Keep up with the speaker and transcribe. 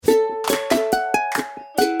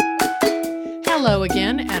Hello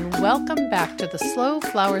again, and welcome back to the Slow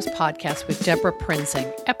Flowers Podcast with Deborah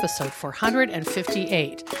Prinzing, episode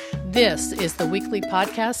 458. This is the weekly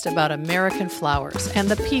podcast about American flowers and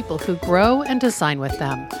the people who grow and design with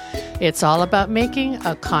them. It's all about making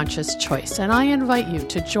a conscious choice, and I invite you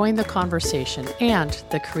to join the conversation and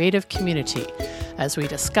the creative community as we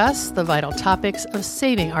discuss the vital topics of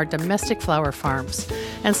saving our domestic flower farms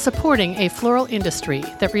and supporting a floral industry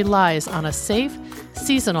that relies on a safe,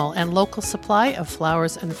 seasonal, and local supply of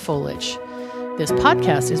flowers and foliage. This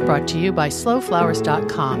podcast is brought to you by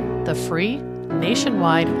slowflowers.com, the free,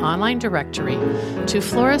 nationwide online directory to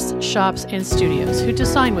florists, shops, and studios who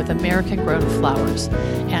design with American-grown flowers,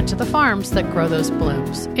 and to the farms that grow those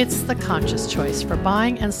blooms. It's the conscious choice for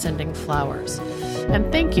buying and sending flowers. And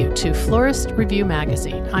thank you to Florist Review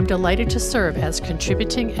Magazine. I'm delighted to serve as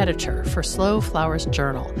contributing editor for Slow Flowers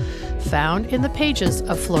Journal, found in the pages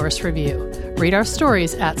of Florist Review. Read our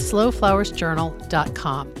stories at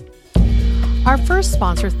slowflowersjournal.com. Our first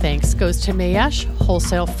sponsor thanks goes to Mayesh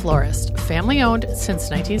Wholesale Florist. Family-owned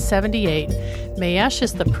since 1978, Mayesh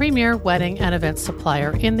is the premier wedding and event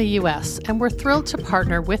supplier in the U.S., and we're thrilled to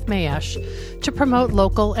partner with Mayesh to promote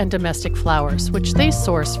local and domestic flowers, which they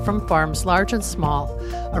source from farms large and small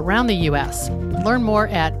around the U.S. Learn more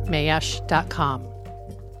at mayesh.com.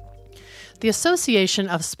 The Association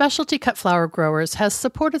of Specialty Cut Flower Growers has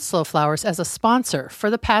supported Slow Flowers as a sponsor for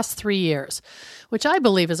the past 3 years, which I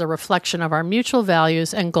believe is a reflection of our mutual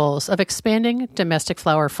values and goals of expanding domestic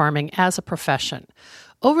flower farming as a profession.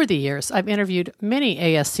 Over the years, I've interviewed many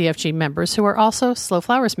ASCFG members who are also Slow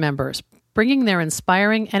Flowers members, bringing their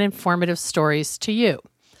inspiring and informative stories to you.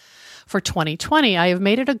 For 2020, I have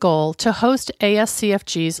made it a goal to host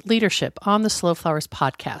ASCFG's leadership on the Slow Flowers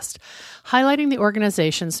podcast, highlighting the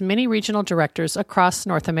organization's many regional directors across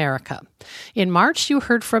North America. In March, you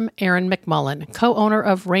heard from Aaron McMullen, co-owner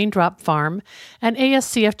of Raindrop Farm and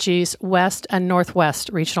ASCFG's West and Northwest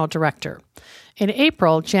regional director. In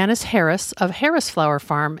April, Janice Harris of Harris Flower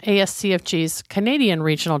Farm, ASCFG's Canadian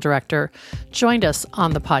regional director, joined us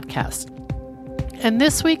on the podcast. And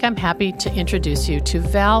this week, I'm happy to introduce you to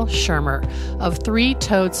Val Shermer of Three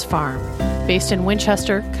Toads Farm, based in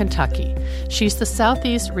Winchester, Kentucky. She's the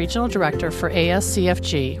Southeast Regional Director for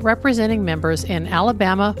ASCFG, representing members in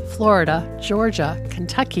Alabama, Florida, Georgia,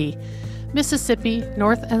 Kentucky, Mississippi,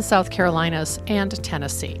 North and South Carolinas, and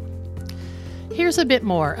Tennessee. Here's a bit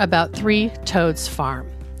more about Three Toads Farm.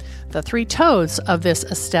 The three toads of this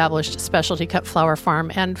established specialty cut flower farm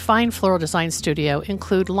and fine floral design studio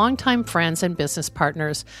include longtime friends and business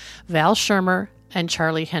partners Val Shermer and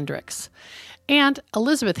Charlie Hendricks, and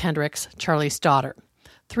Elizabeth Hendricks, Charlie's daughter.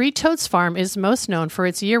 Three Toads Farm is most known for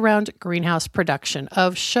its year-round greenhouse production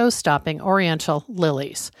of show-stopping oriental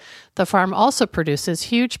lilies. The farm also produces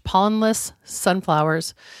huge pollenless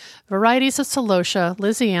sunflowers, varieties of celosia,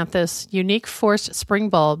 lisianthus, unique forced spring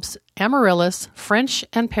bulbs, amaryllis, French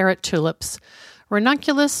and parrot tulips,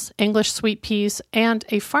 ranunculus, English sweet peas, and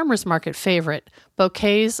a farmer's market favorite,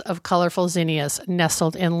 bouquets of colorful zinnias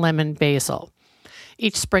nestled in lemon basil.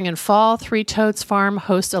 Each spring and fall, Three Toads Farm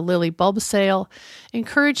hosts a lily bulb sale,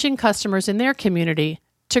 encouraging customers in their community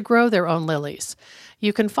to grow their own lilies.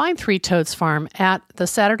 You can find Three Toads Farm at the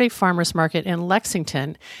Saturday Farmers Market in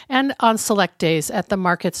Lexington and on select days at the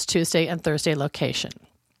market's Tuesday and Thursday location.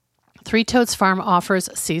 Three Toads Farm offers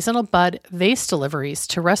seasonal bud vase deliveries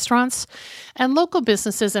to restaurants, and local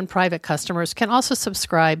businesses and private customers can also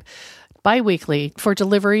subscribe bi-weekly for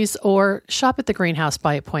deliveries or shop at the greenhouse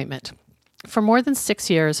by appointment. For more than 6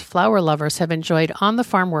 years, flower lovers have enjoyed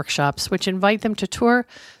on-the-farm workshops which invite them to tour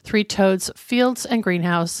Three Toads' fields and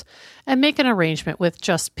greenhouse and make an arrangement with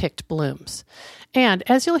just picked blooms. And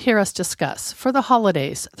as you'll hear us discuss, for the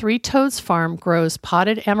holidays, Three Toads Farm grows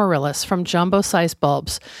potted amaryllis from jumbo-sized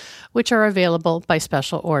bulbs, which are available by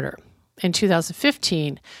special order. In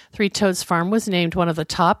 2015, Three Toads Farm was named one of the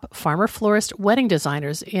top farmer florist wedding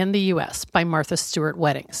designers in the U.S. by Martha Stewart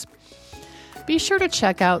Weddings. Be sure to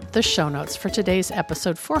check out the show notes for today's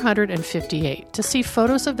episode 458 to see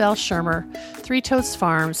photos of Val Shermer, Three Toads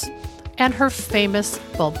Farms, and her famous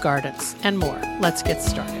bulb gardens, and more. Let's get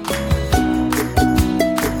started.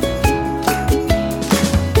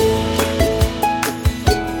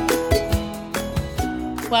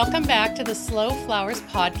 Welcome back to the Slow Flowers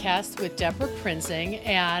podcast with Deborah Prinzing,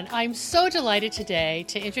 and I'm so delighted today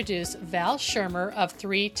to introduce Val Shermer of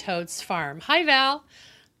Three Toads Farm. Hi, Val.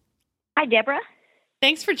 Hi, Deborah.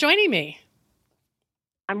 Thanks for joining me.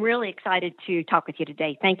 I'm really excited to talk with you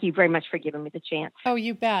today. Thank you very much for giving me the chance. Oh,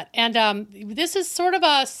 you bet. And this is sort of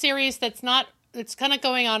a series that's not it's kind of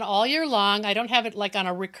going on all year long. I don't have it like on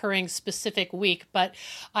a recurring specific week, but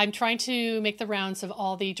I'm trying to make the rounds of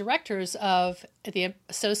all the directors of the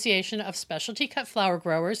Association of Specialty Cut Flower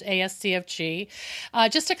Growers, ASCFG,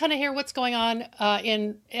 just to kind of hear what's going on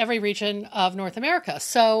in every region of North America.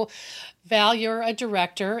 So, Val, you're a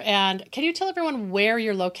director, and can you tell everyone where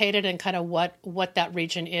you're located and kind of what that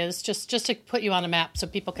region is, just to put you on a map so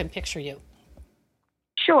people can picture you?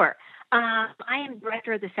 Sure. I am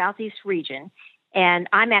director of the Southeast region, and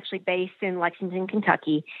I'm actually based in Lexington,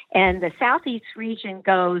 Kentucky. And the Southeast region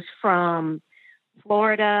goes from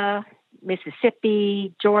Florida,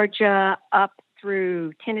 Mississippi, Georgia, up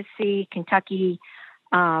through Tennessee, Kentucky,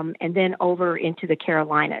 and then over into the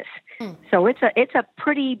Carolinas. So it's a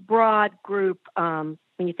pretty broad group when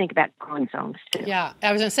you think about growing zones too. Yeah,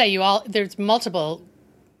 I was going to say there's multiple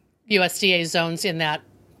USDA zones in that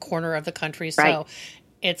corner of the country, so. Right.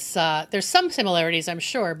 It's there's some similarities, I'm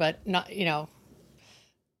sure, but not,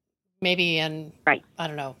 maybe in, right. I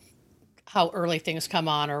don't know how early things come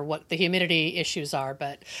on or what the humidity issues are,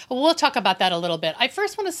 but we'll talk about that a little bit. I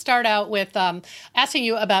first want to start out with asking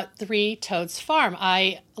you about Three Toads Farm.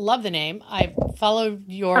 I love the name. I followed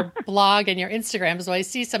your blog and your Instagram, so I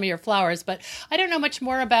see some of your flowers, but I don't know much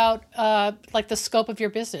more about like the scope of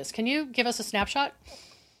your business. Can you give us a snapshot?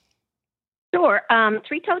 Sure.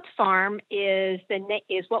 Three Toads Farm is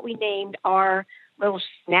what we named our little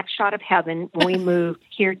snapshot of heaven when we moved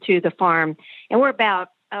here to the farm, and we're about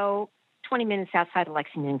 20 minutes outside of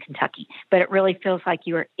Lexington, Kentucky. But it really feels like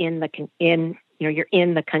you're in the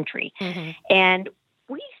country, mm-hmm. and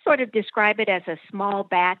we sort of describe it as a small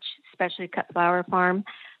batch specialty cut flower farm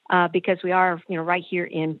because we are right here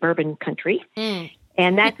in bourbon country,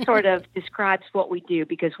 and that sort of describes what we do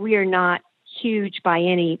because we are not huge by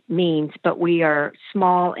any means, but we are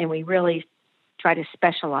small and we really try to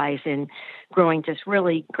specialize in growing just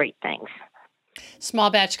really great things. Small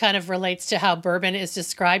batch kind of relates to how bourbon is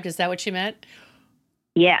described. Is that what you meant?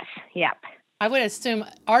 Yes. Yep. I would assume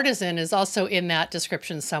artisan is also in that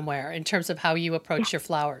description somewhere in terms of how you approach your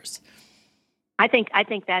flowers. I think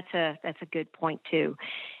that's a good point too.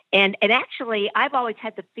 And actually I've always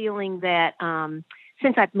had the feeling that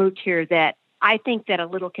since I've moved here that I think that a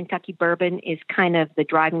little Kentucky bourbon is kind of the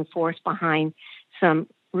driving force behind some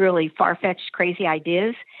really far-fetched, crazy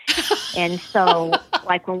ideas. And so,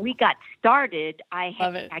 like when we got started, I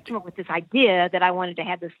came up with this idea that I wanted to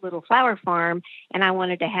have this little flower farm, and I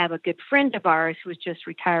wanted to have a good friend of ours who was just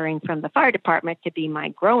retiring from the fire department to be my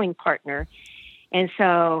growing partner. And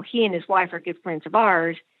so he and his wife are good friends of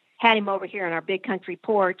ours. Had him over here on our big country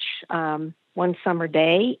porch one summer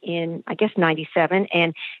day in, I guess, 97,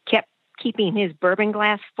 and kept keeping his bourbon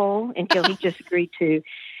glass full until he just agreed to,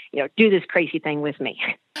 do this crazy thing with me.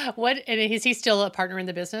 And is he still a partner in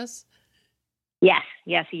the business? Yes,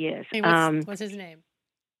 he is. What's his name?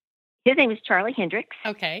 His name is Charlie Hendricks.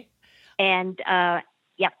 Okay. And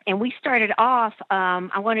and we started off.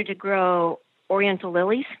 I wanted to grow Oriental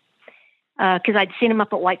lilies because I'd seen them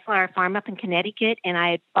up at White Flower Farm up in Connecticut, and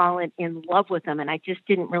I had fallen in love with them, and I just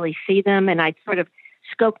didn't really see them, and I sort of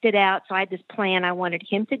scoped it out. So I had this plan. I wanted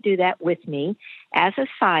him to do that with me as a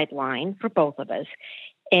sideline for both of us.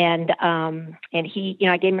 And he,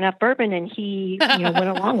 I gave him enough bourbon and he, went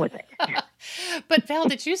along with it. But Val,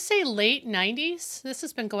 did you say late 90s? This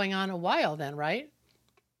has been going on a while then, right?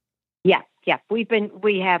 Yeah. We've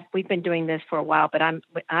been doing this for a while, but I'm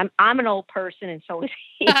an old person and so is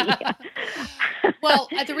he. Well,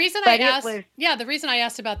 the reason I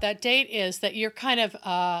asked about that date is that you're kind of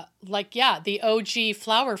the OG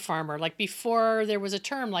flower farmer, like before there was a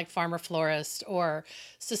term like farmer florist or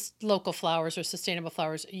local flowers or sustainable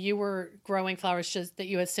flowers. You were growing flowers just that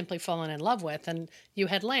you had simply fallen in love with, and you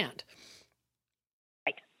had land.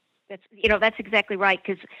 That's exactly right,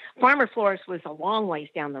 because Farmer Florist was a long ways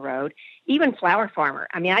down the road. Even Flower Farmer.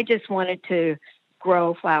 I mean, I just wanted to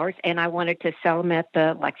grow flowers, and I wanted to sell them at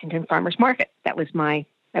the Lexington Farmers Market. That was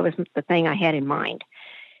the thing I had in mind.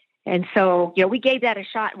 And so, we gave that a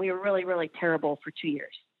shot, and we were really, really terrible for 2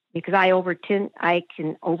 years because I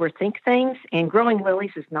can overthink things, and growing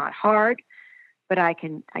lilies is not hard, but I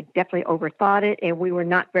definitely overthought it, and we were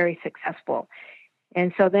not very successful.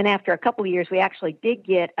 And so then after a couple of years, we actually did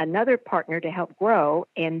get another partner to help grow.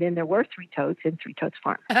 And then there were Three Toads in Three Toads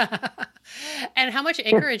Farm. And how much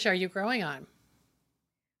acreage are you growing on?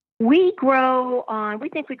 We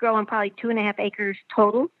think we grow on probably 2.5 acres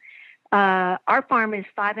total. Our farm is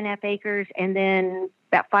 5.5 acres. And then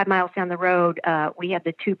about 5 miles down the road, we have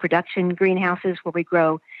the 2 production greenhouses where we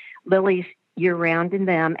grow lilies year round in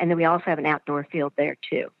them. And then we also have an outdoor field there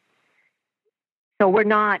too. So we're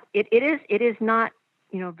not, it is not,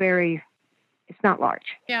 it's not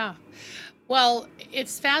large. Yeah. Well,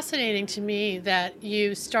 it's fascinating to me that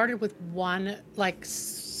you started with one like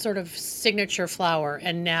sort of signature flower,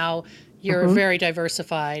 and now you're Hmm. very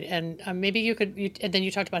diversified. And maybe and then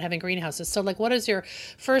you talked about having greenhouses. So, like, what is your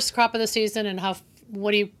first crop of the season, and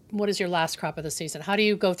what is your last crop of the season? How do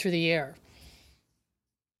you go through the year?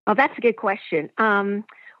 Oh, that's a good question. So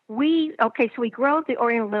we grow the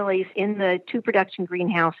Oriental lilies in the two production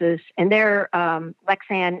greenhouses, and they're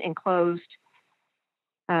Lexan enclosed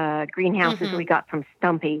greenhouses that Mm-hmm. we got from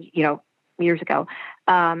Stumpy, years ago.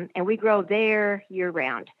 And we grow there year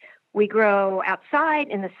round. We grow outside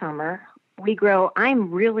in the summer. I'm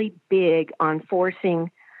really big on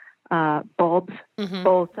forcing bulbs, Mm-hmm.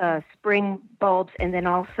 both spring bulbs and then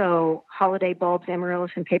also holiday bulbs,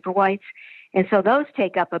 amaryllis and paper whites. And so those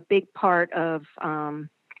take up a big part of,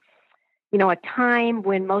 a time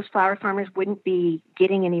when most flower farmers wouldn't be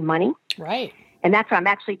getting any money. Right. And that's what I'm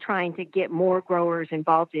actually trying to get more growers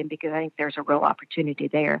involved in, because I think there's a real opportunity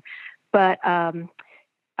there. But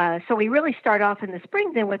so we really start off in the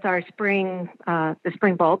spring then with our the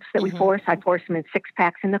spring bulbs that we Mm-hmm. force. I force them in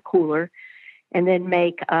 6-packs in the cooler, and then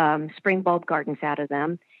make spring bulb gardens out of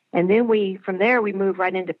them. And then from there we move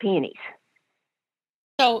right into peonies.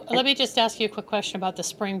 So let me just ask you a quick question about the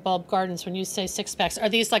spring bulb gardens. When you say 6-packs, are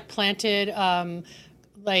these like planted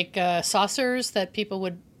saucers that people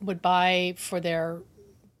would buy for their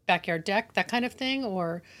backyard deck, that kind of thing?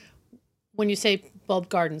 Or when you say bulb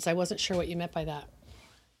gardens, I wasn't sure what you meant by that.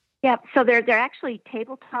 Yeah, so they're actually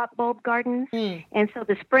tabletop bulb gardens, Mm. and so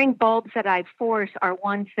the spring bulbs that I force are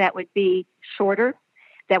ones that would be shorter,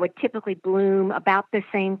 that would typically bloom about the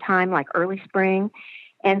same time, like early spring.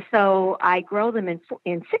 And so I grow them in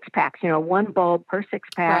 6-packs, one bulb per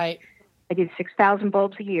 6-pack. Right. I do 6,000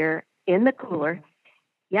 bulbs a year in the cooler.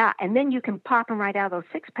 Yeah, and then you can pop them right out of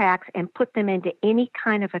those 6-packs and put them into any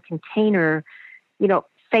kind of a container,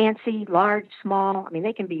 fancy, large, small. I mean,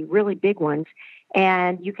 they can be really big ones,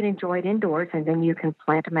 and you can enjoy it indoors, and then you can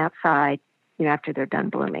plant them outside, after they're done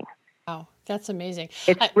blooming. Wow, that's amazing.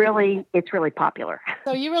 It's really popular.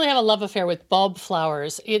 So you really have a love affair with bulb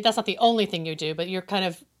flowers. That's not the only thing you do, but you're kind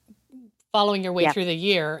of following your way Yeah, through the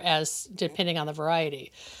year as depending on the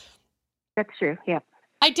variety. that's true. Yeah.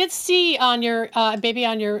 I did see on your maybe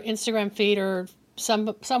on your Instagram feed or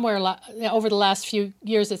somewhere over the last few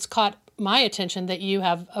years, it's caught my attention that you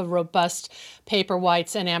have a robust paper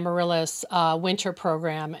whites and amaryllis winter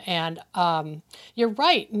program. And you're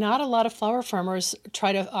right, not a lot of flower farmers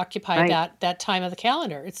try to occupy Right. that time of the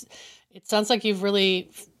calendar. It sounds like you've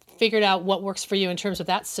really figured out what works for you in terms of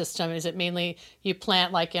that system. Is it mainly you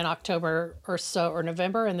plant like in October or so or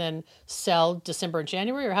November and then sell December and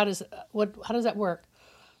January, or how does that work?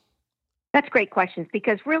 That's great questions,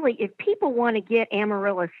 because really, if people want to get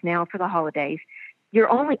amaryllis now for the holidays, your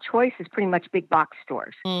only choice is pretty much big box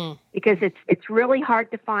stores, Mm. because it's really hard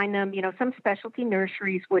to find them. Some specialty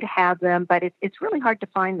nurseries would have them, but it's really hard to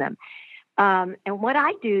find them. And what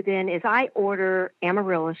I do then is I order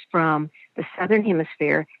amaryllis from the Southern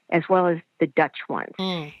Hemisphere as well as the Dutch ones.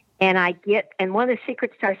 Mm. And one of the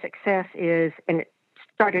secrets to our success is, and it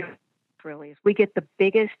started really, is we get the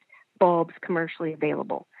biggest bulbs commercially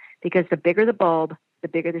available, because the bigger the bulb, the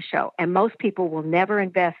bigger the show. And most people will never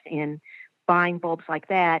invest in buying bulbs like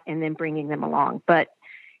that and then bringing them along. But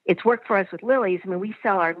it's worked for us with lilies. I mean, we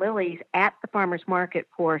sell our lilies at the farmer's market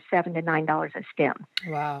for $7 to $9 a stem.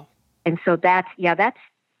 Wow. And so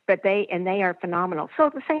but they are phenomenal.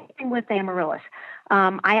 So the same thing with amaryllis.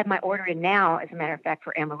 I have my order in now, as a matter of fact,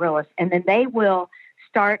 for amaryllis, and then they will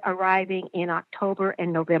start arriving in October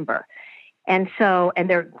and November. And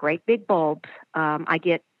they're great big bulbs. I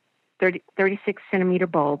get 36 centimeter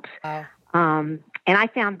bulbs. Wow. And I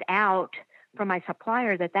found out from my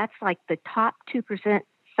supplier that that's like the top 2%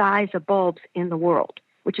 size of bulbs in the world,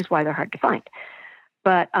 which is why they're hard to find.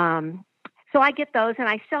 But so I get those and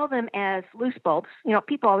I sell them as loose bulbs.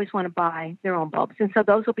 People always want to buy their own bulbs. And so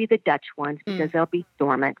those will be the Dutch ones, because they'll be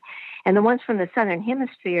dormant. And the ones from the Southern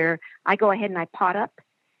Hemisphere, I go ahead and I pot up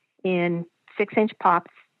in 6-inch pots.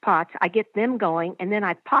 I get them going, and then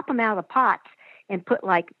I pop them out of the pots and put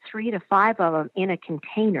like 3 to 5 of them in a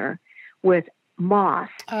container with moss.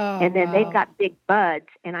 Oh, And then wow. they've got big buds,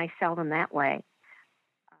 and I sell them that way.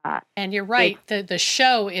 And you're right. The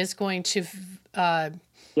show is going to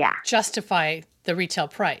Yeah. justify the retail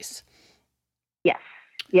price. Yes.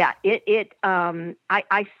 Yeah.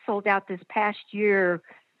 I sold out this past year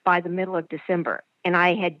by the middle of December, and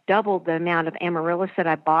I had doubled the amount of amaryllis that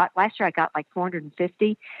I bought. Last year I got like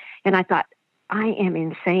 450, and I thought, I am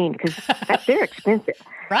insane, because they're expensive.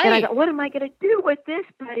 Right. And I thought, what am I going to do with this?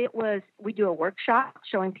 But we do a workshop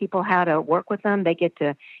showing people how to work with them. They get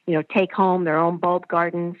to, take home their own bulb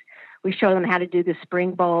gardens. we show them how to do the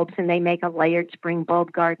spring bulbs, and they make a layered spring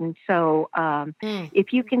bulb garden. So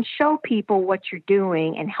if you can show people what you're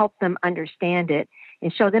doing and help them understand it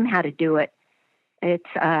and show them how to do it,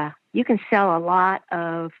 it's you can sell a lot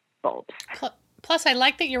of bulbs. Plus, I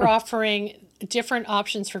like that you're offering different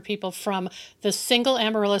options for people, from the single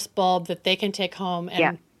amaryllis bulb that they can take home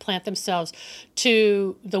and plant themselves,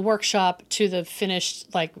 to the workshop, to the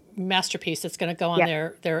finished like masterpiece that's going to go on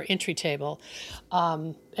their entry table.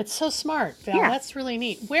 It's so smart, Val. That's really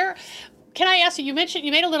neat. Where can I ask you? You mentioned,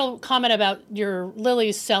 you made a little comment about your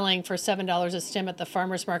lilies selling for $7 a stem at the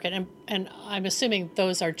farmers market, and I'm assuming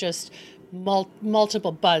those are just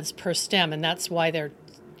multiple buds per stem, and that's why they're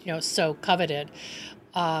so coveted.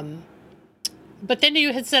 But then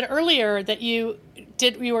you had said earlier that you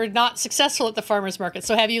were not successful at the farmers market.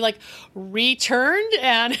 So have you like returned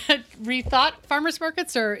and rethought farmers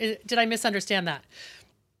markets, or did I misunderstand that?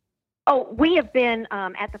 Oh, we have been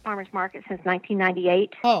at the farmers market since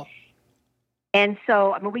 1998. Oh. And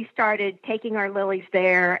so, we started taking our lilies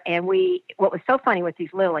there, and what was so funny with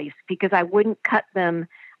these lilies, because I wouldn't cut them,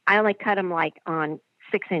 I only cut them like on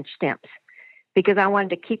 6-inch stems, because I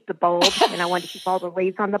wanted to keep the bulb and I wanted to keep all the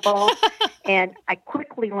leaves on the bulb. And I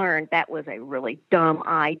quickly learned that was a really dumb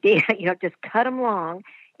idea. Just cut them long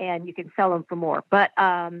and you can sell them for more. But,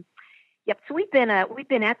 so we've been at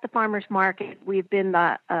the farmers market. We've been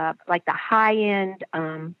the high end.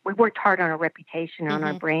 We worked hard on our reputation, on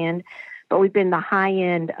our brand, but we've been the high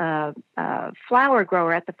end flower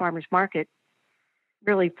grower at the farmers market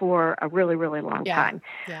really for a really, really long time.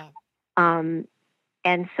 Yeah.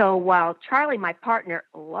 And so while Charlie, my partner,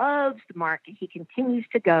 loves the market, he continues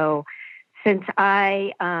to go. Since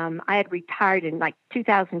I had retired in like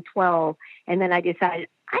 2012, and then I decided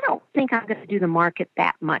I don't think I'm going to do the market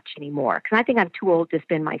that much anymore, because I think I'm too old to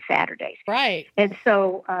spend my Saturdays. Right. And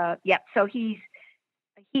so, so he's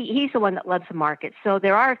the one that loves the market. So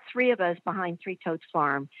there are 3 of us behind Three Toads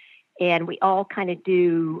Farm, and we all kind of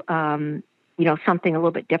do something a little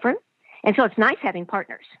bit different. And so it's nice having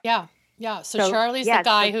partners. Yeah. Yeah. So Charlie's the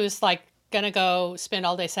guy who's like going to go spend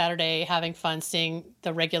all day Saturday having fun, seeing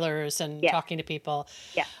the regulars and talking to people.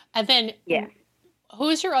 Yeah. And then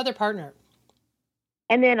who's your other partner?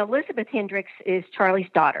 And then Elizabeth Hendricks is Charlie's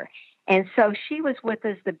daughter. And so she was with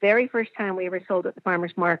us the very first time we ever sold at the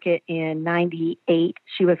farmers market in 98.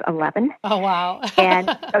 She was 11. Oh, wow.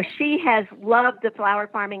 And so she has loved the flower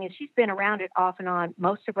farming, and she's been around it off and on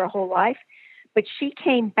most of her whole life. But she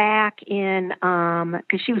came back in,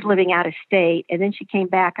 because she was living out of state, and then she came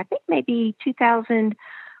back, I think maybe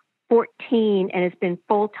 2014, and has been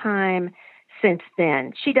full-time since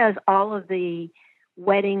then. She does all of the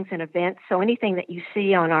weddings and events, so anything that you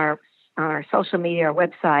see on our social media or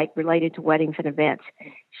website related to weddings and events,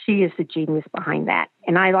 she is the genius behind that.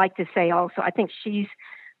 And I like to say also, I think she's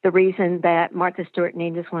the reason that Martha Stewart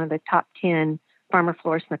named us one of the top 10 farmer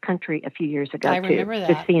florists in the country a few years ago, I remember that.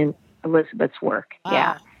 Just seeing Elizabeth's work. Wow.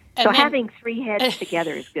 Yeah. And so then, having 3 heads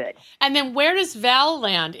together is good. And then where does Val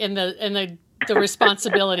land in the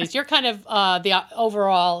responsibilities? You're kind of the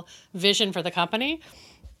overall vision for the company.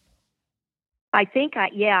 I think I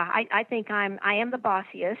am the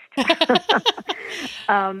bossiest.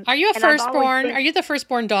 Are you a firstborn? Are you the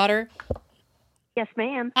firstborn daughter? Yes,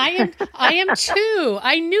 ma'am. I am too.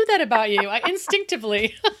 I knew that about you.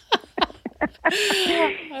 Instinctively.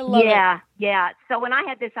 I love it. Yeah. So when I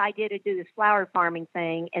had this idea to do this flower farming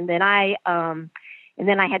thing, and then I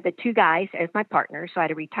had the 2 guys as my partners. So I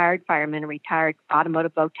had a retired fireman, a retired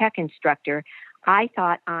automotive vo-tech instructor. I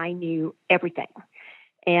thought I knew everything.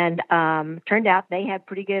 And turned out they had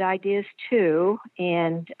pretty good ideas too.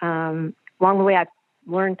 And along the way, I've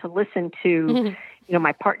learned to listen to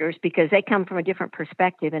my partners, because they come from a different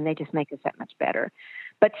perspective and they just make us that much better.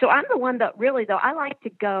 But so I'm the one that really, though, I like to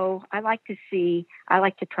go, I like to see, I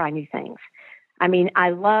like to try new things. I mean,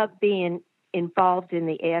 I love being involved in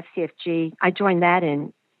the AFCFG. I joined that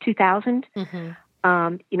in 2000,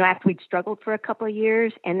 after we'd struggled for a couple of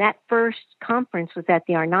years. And that first conference was at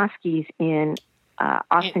the Arnoskis in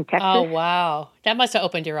Austin, Texas. Oh, wow. That must have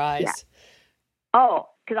opened your eyes. Yeah. Oh,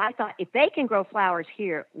 because I thought if they can grow flowers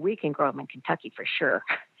here, we can grow them in Kentucky for sure.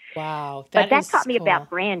 Wow. But that taught me about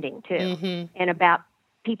branding too, and about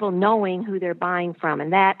people knowing who they're buying from.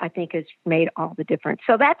 And that, I think, has made all the difference.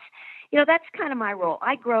 So that's kind of my role.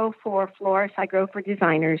 I grow for florists. I grow for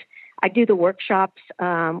designers. I do the workshops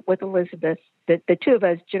with Elizabeth. The 2 of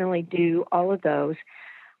us generally do all of those.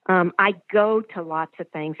 I go to lots of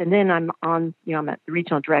things. And then I'm on, I'm the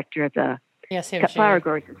regional director of the Cut Flower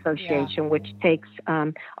Growers Association, which takes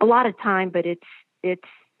a lot of time, but it's a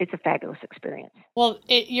fabulous experience. Well,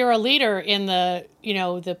 you're a leader in the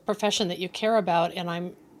profession that you care about, and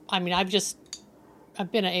I'm I mean, I've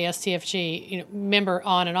been an ASTFG member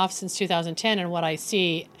on and off since 2010, and what I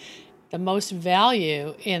see the most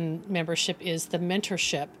value in membership is the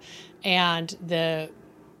mentorship and the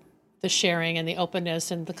sharing and the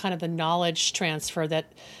openness and the kind of the knowledge transfer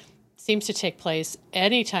that seems to take place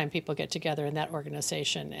anytime people get together in that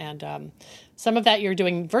organization. And some of that you're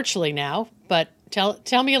doing virtually now, but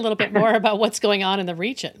tell me a little bit more about what's going on in the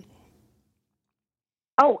region.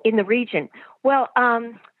 Oh, in the region. Well,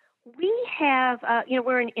 we have,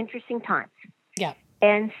 we're in interesting times. Yeah.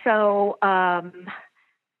 And so,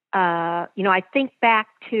 I think back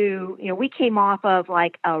to, we came off of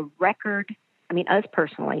like a record, us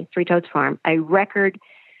personally, Three Toads Farm, a record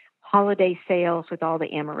holiday sales with all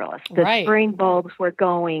the amaryllis. The Right. spring bulbs were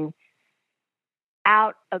going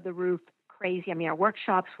out of the roof crazy. Our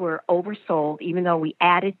workshops were oversold, even though we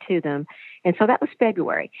added to them. And so that was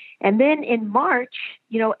February. And then in March,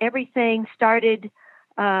 everything started.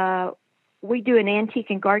 We do an antique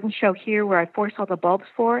and garden show here where I force all the bulbs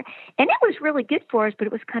for, and it was really good for us, but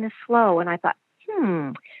it was kind of slow. And I thought,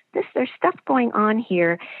 there's stuff going on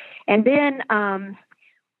here. And then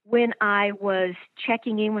when I was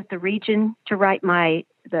checking in with the region to write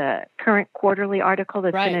the current quarterly article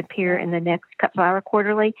that's going to appear in the next Cut Flower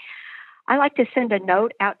Quarterly, I like to send a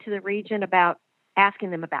note out to the region about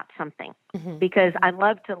asking them about something, because I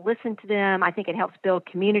love to listen to them. I think it helps build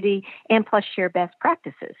community and plus share best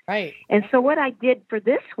practices. Right. And so what I did for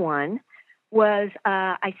this one was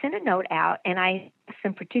I sent a note out and I asked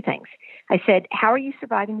them for two things. I said, how are you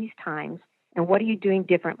surviving these times? And what are you doing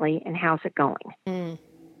differently? And how's it going?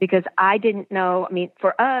 Because I didn't know.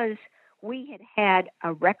 For us, we had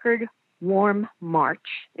a record warm March.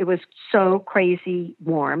 It was so crazy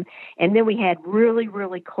warm. And then we had really,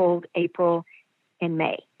 really cold April and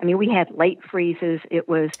May. We had late freezes. It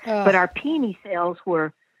was, but our peony sales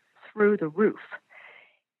were through the roof.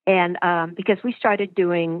 And because we started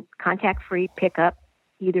doing contact-free pickup,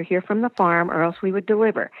 either here from the farm or else we would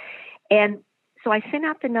deliver. And so I sent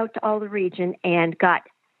out the note to all the region and got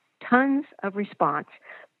tons of response.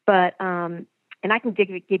 But and I can give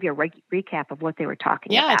you a recap of what they were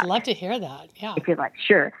talking about. Yeah, I'd love to hear that. Yeah, if you'd like.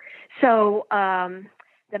 Sure. So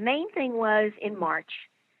the main thing was in March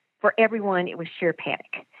for everyone, it was sheer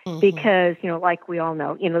panic because like we all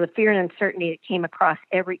know, the fear and uncertainty that came across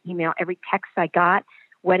every email, every text I got.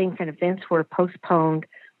 Weddings and events were postponed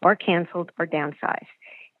or canceled or downsized.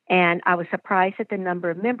 And I was surprised at the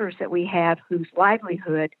number of members that we have whose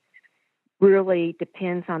livelihood really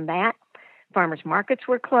depends on that. Farmers markets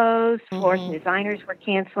were closed. Florists and designers were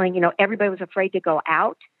canceling. Everybody was afraid to go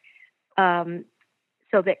out.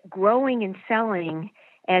 So that growing and selling,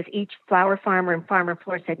 as each flower farmer and farmer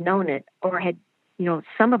florist had known it, or had,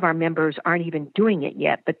 some of our members aren't even doing it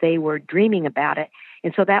yet, but they were dreaming about it.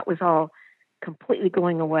 And so that was all completely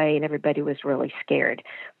going away and everybody was really scared.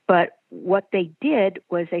 But what they did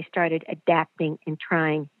was they started adapting and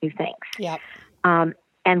trying new things. Yeah.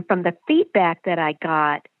 And from the feedback that I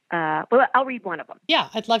got, well, I'll read one of them. Yeah,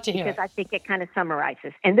 I'd love to hear because I think it kind of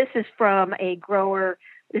summarizes. And this is from a grower.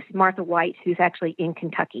 This is Martha White, who's actually in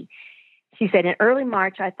Kentucky. She said, in early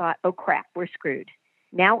March, I thought, oh, crap, we're screwed.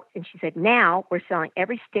 Now, and she said, now we're selling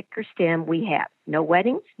every stick or stem we have. No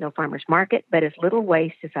weddings, no farmer's market, but as little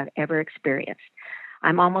waste as I've ever experienced.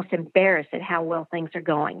 I'm almost embarrassed at how well things are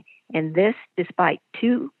going. And this despite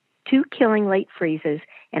two killing late freezes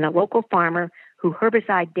and a local farmer who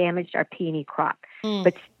herbicide damaged our peony crop.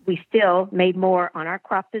 But we still made more on our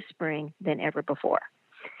crop this spring than ever before.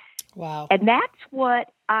 Wow. And that's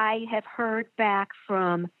what I have heard back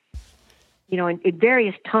from, in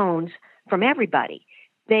various tones from everybody.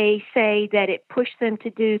 They say that it pushed them to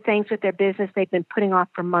do things with their business they've been putting off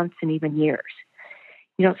for months and even years.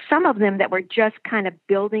 Some of them that were just kind of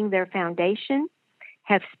building their foundation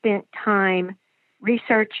have spent time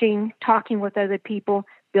researching, talking with other people,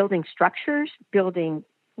 building structures, building,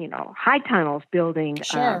 high tunnels, building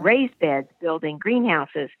raised beds, building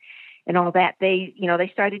greenhouses, and all that. They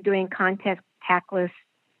started doing contactless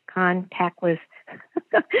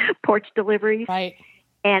porch deliveries. Right.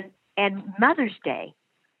 And Mother's Day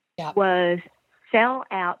was sell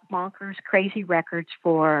out bonkers, crazy records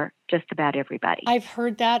for just about everybody. I've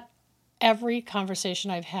heard that every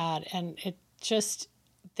conversation I've had, and it just,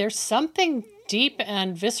 there's something deep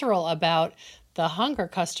and visceral about the hunger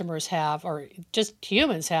customers have, or just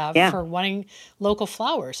humans have, for wanting local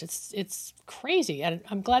flowers. It's crazy. And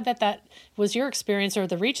I'm glad that was your experience, or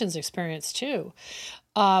the region's experience too.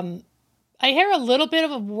 I hear a little bit of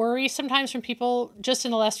a worry sometimes from people just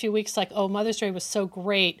in the last few weeks, like, oh, Mother's Day was so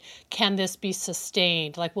great. Can this be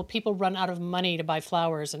sustained? Like, will people run out of money to buy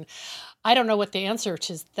flowers? And I don't know what the answer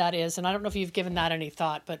to that is, and I don't know if you've given that any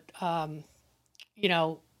thought, but you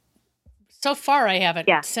know, so far I haven't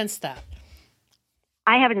Yeah. sensed that.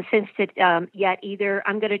 I haven't sensed it yet either.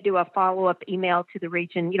 I'm going to do a follow-up email to the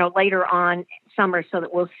region, later on summer so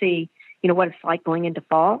that we'll see, what it's like going into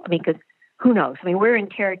fall. I mean, because who knows? I mean, we're in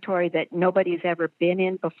territory that nobody's ever been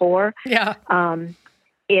in before. Yeah. I'm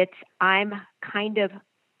kind of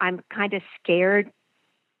scared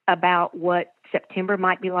about what September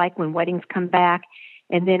might be like when weddings come back.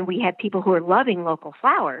 And then we have people who are loving local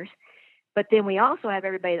flowers. But then we also have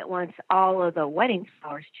everybody that wants all of the wedding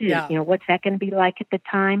flowers too. Yeah. What's that going to be like at the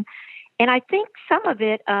time? And I think some of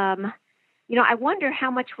it, I wonder how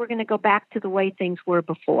much we're going to go back to the way things were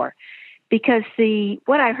before. Because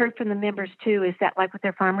what I heard from the members too is that, like with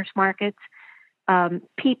their farmers markets,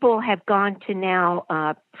 people have gone to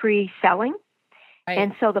now pre-selling. Right.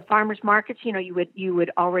 And so the farmers markets, you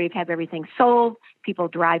would already have everything sold. People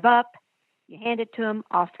drive up, you hand it to them,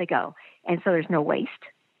 off they go. And so there's no waste.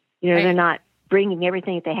 Right. They're not bringing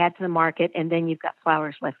everything that they had to the market, and then you've got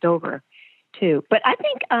flowers left over, too. But I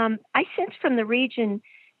think I sense from the region,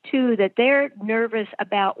 too, that they're nervous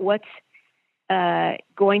about what's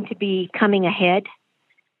going to be coming ahead,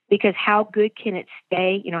 because how good can it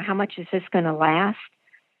stay? How much is this going to last?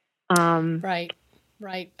 Right.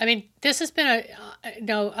 I mean, this has been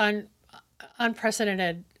an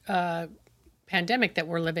unprecedented pandemic that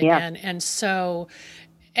we're living in, and so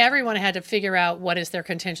everyone had to figure out what is their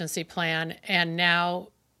contingency plan, and now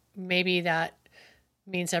maybe that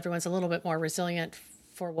means everyone's a little bit more resilient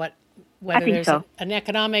for whether there's an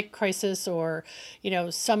economic crisis or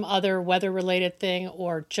some other weather related thing,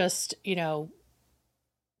 or just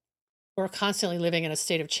we're constantly living in a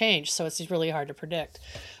state of change, so it's really hard to predict.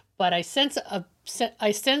 But I sense a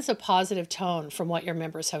positive tone from what your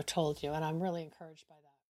members have told you, and I'm really encouraged by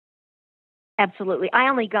that. Absolutely. I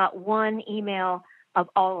only got one email of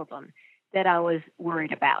all of them that I was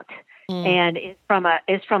worried about. And it's from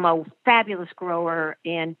a fabulous grower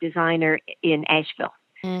and designer in Asheville,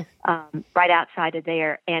 right outside of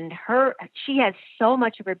there. And she has so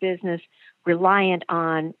much of her business reliant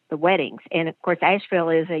on the weddings. And of course, Asheville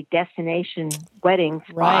is a destination wedding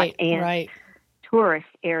spot and tourist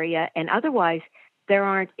area. And otherwise, there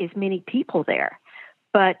aren't as many people there.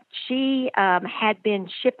 But she had been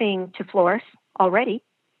shipping to florists already.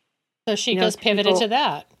 So she just pivoted to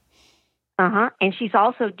that. And she's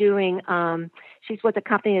also doing, she's with a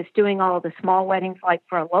company that's doing all of the small weddings, like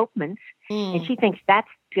for elopements. And she thinks that's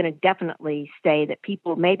going to definitely stay, that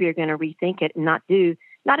people maybe are going to rethink it and not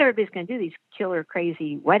everybody's going to do these killer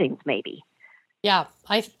crazy weddings, maybe. Yeah,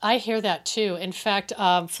 I hear that too. In fact,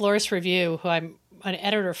 Florist Review, who I'm an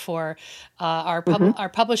editor for, our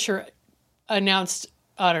publisher announced,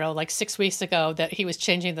 I don't know, like 6 weeks ago, that he was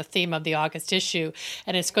changing the theme of the August issue,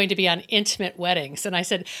 and it's going to be on intimate weddings. And I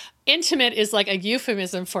said, intimate is like a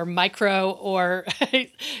euphemism for micro or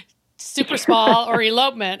super small or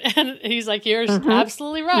elopement. And he's like, "You're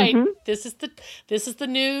absolutely right. This is the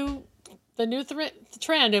new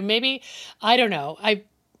trend." And maybe, I don't know.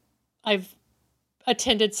 I've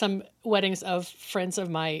attended some weddings of friends of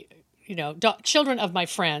my, children of my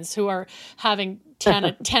friends who are having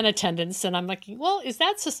 10 attendants. And I'm like, well, is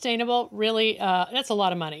that sustainable? Really? That's a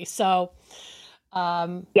lot of money. So,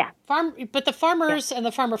 but the farmers and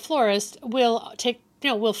the farmer florist will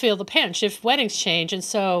will feel the pinch if weddings change. And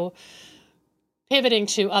so pivoting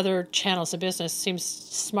to other channels of business seems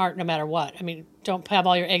smart no matter what. I mean, don't have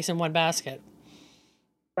all your eggs in one basket.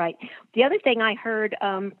 Right. The other thing I heard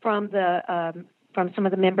from some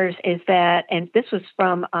of the members is that, and this was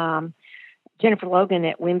from Jennifer Logan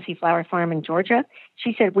at Whimsy Flower Farm in Georgia.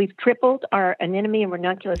 She said, "We've tripled our anemone and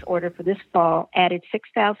ranunculus order for this fall, added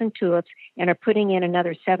 6,000 tulips, and are putting in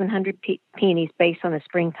another 700 peonies based on the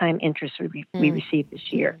springtime interest we received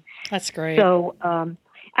this year." That's great. So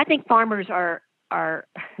I think farmers are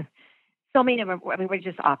so many of them. I mean, we're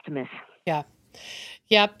just optimists. Yeah.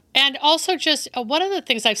 Yep. And also just one of the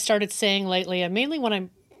things I've started saying lately, and mainly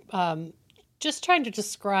when I'm just trying to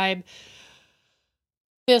describe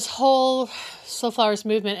this whole Slow Flowers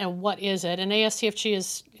movement and what is it, and ASTFG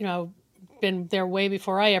has, been there way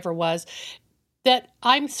before I ever was, that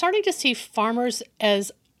I'm starting to see farmers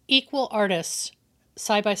as equal artists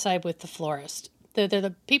side by side with the florist. They're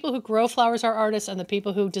the people who grow flowers are artists, and the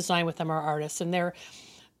people who design with them are artists, and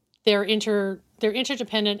they're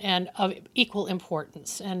interdependent and of equal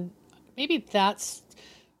importance. And maybe that's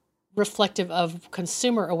reflective of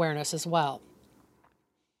consumer awareness as well.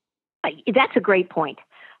 That's a great point.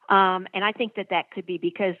 And I think that could be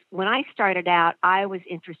because when I started out, I was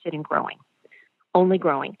interested in growing. only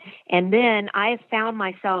growing. And then I have found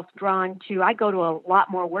myself drawn to, I go to a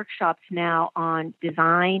lot more workshops now on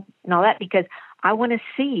design and all that because I want to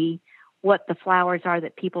see what the flowers are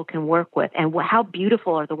that people can work with and how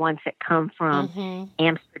beautiful are the ones that come from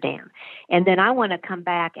Amsterdam. And then I want to come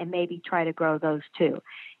back and maybe try to grow those too.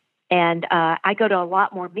 And I go to a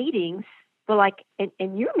lot more meetings, but like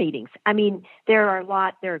in your meetings, I mean, there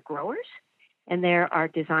are growers and there are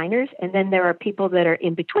designers, and then there are people that are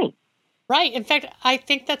in between. Right. In fact, I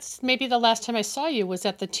think that's maybe the last time I saw you was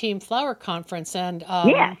at the Team Flower Conference. And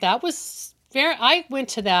that was I went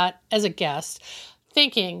to that as a guest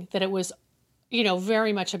thinking that it was,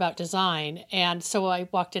 very much about design. And so I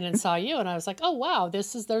walked in and saw you and I was like, oh, wow,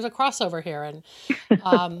 there's a crossover here. And,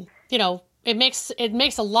 it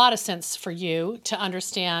makes a lot of sense for you to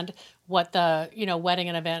understand what the, wedding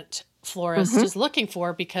and event florist is looking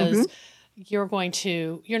for, because you're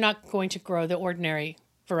not going to grow the ordinary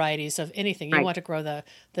varieties of anything. You want to grow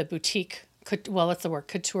the boutique, what's the word,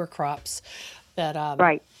 couture crops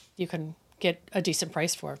that you can get a decent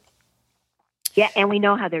price for. Yeah, and we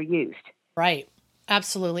know how they're used. Right.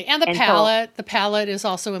 Absolutely. And the palette is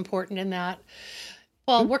also important in that.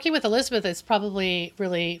 Well, working with Elizabeth is probably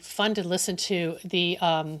really fun to listen to the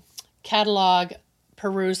catalog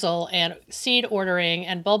perusal and seed ordering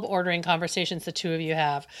and bulb ordering conversations the two of you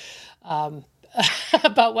have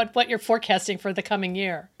about what you're forecasting for the coming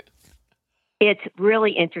year. It's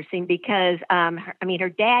really interesting because, her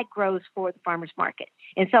dad grows for the farmer's market.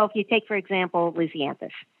 And so if you take, for example,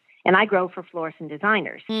 Lisianthus, and I grow for florists and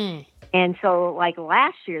designers. And so like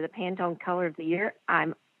last year, the Pantone Color of the Year,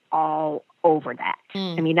 I'm all over that.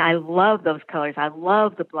 I mean, I love those colors. I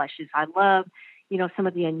love the blushes. I love, some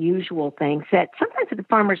of the unusual things that sometimes at the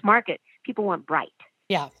farmer's market, people want bright.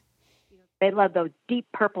 Yeah. They love those deep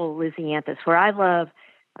purple Lisianthus, where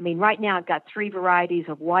right now I've got 3 varieties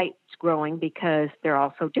of whites growing because they're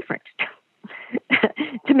all so different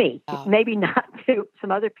to me. Yeah. Maybe not to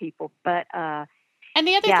some other people, but... and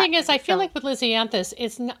the other thing is, I feel like with Lisianthus,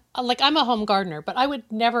 it's not, like I'm a home gardener, but I would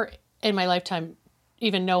never in my lifetime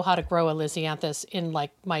even know how to grow a Lisianthus in like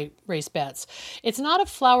my raised beds. It's not a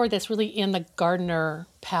flower that's really in the gardener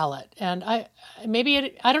palette. And I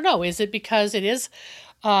don't know, is it because it is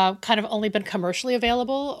kind of only been commercially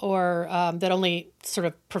available, or that only sort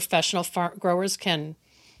of professional growers can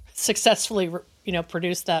successfully,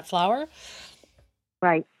 produce that flower?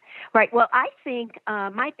 Right. Well, I think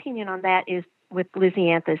my opinion on that is, with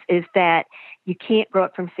Lisianthus, is that you can't grow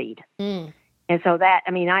it from seed. And so that,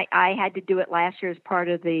 I had to do it last year as part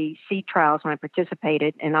of the seed trials when I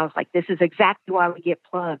participated. And I was like, this is exactly why we get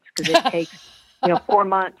plugs, because it takes, 4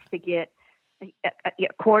 months to get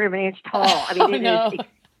a quarter of an inch tall. It is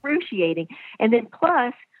excruciating. And then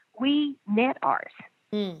plus we net ours,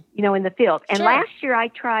 in the field. And last year I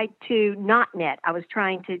tried to not net. I was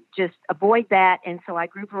trying to just avoid that. And so I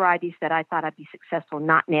grew varieties that I thought I'd be successful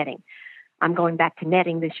not netting. I'm going back to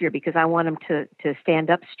netting this year because I want them to stand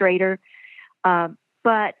up straighter.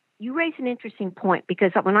 But you raise an interesting point,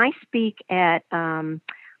 because when I speak at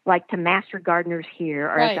like to master gardeners here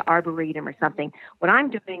or at the Arboretum or something, what I'm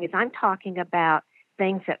doing is I'm talking about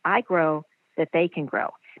things that I grow that they can grow,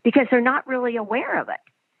 because they're not really aware of it.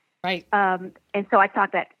 Right. And so I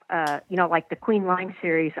talk that, like the Queen Lime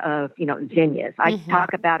series of, zinnias. I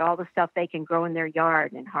talk about all the stuff they can grow in their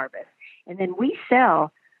yard and harvest. And then we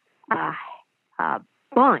sell a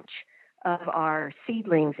bunch of our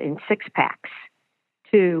seedlings in 6-packs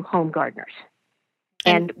to home gardeners.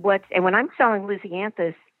 And when I'm selling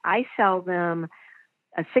Lisianthus, I sell them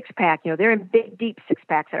a 6-pack. They're in big, deep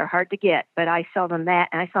 6-packs that are hard to get, but I sell them that,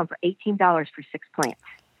 and I sell them for $18 for 6 plants.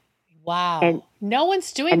 Wow. And no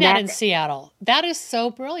one's doing that in Seattle. That is so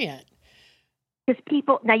brilliant. Because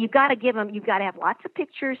now you've got to have lots of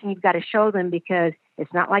pictures, and you've got to show them, because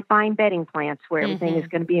it's not like buying bedding plants where everything is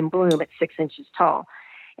going to be in bloom at 6 inches tall.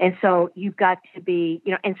 And so you've got to be,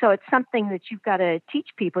 and so it's something that you've got to teach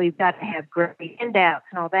people. You've got to have great handouts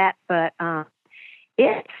and all that. But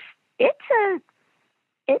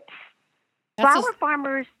flower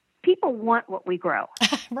farmers, people want what we grow.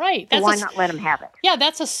 Right. So why not let them have it? Yeah,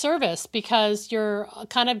 that's a service, because you're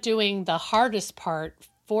kind of doing the hardest part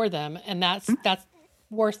for them, and that's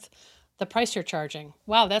worth the price you're charging.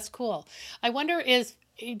 Wow, that's cool. I wonder, is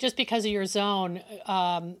just because of your zone,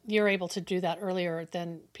 you're able to do that earlier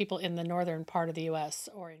than people in the northern part of the U.S.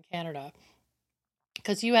 or in Canada,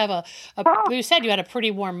 because you have you said you had a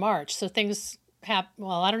pretty warm March, so things happen.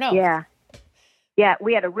 Well, I don't know. Yeah,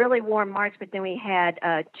 we had a really warm March, but then we had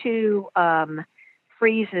 2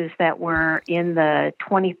 freezes that were in the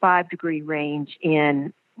 25-degree range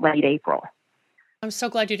in late April. I'm so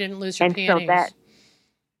glad you didn't lose your peonies.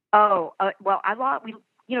 So Oh, well,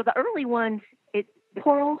 the early ones,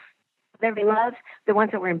 corals that everybody loves, the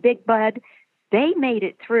ones that were in big bud, they made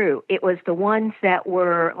it through. It was the ones that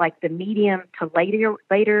were like the medium to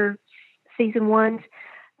later season ones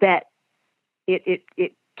that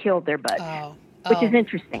it killed their buds, Oh, which is oh,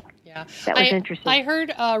 interesting. yeah. That was interesting. I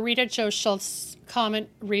heard Rita Jo Schultz comment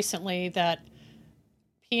recently that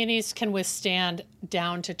peonies can withstand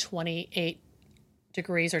down to 28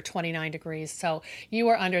 degrees or 29 degrees. So you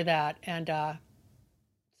were under that, and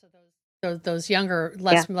so those younger,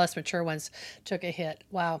 less mature ones took a hit.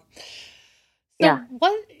 Wow. So Yeah.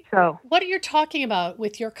 what you're talking about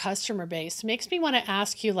with your customer base makes me want to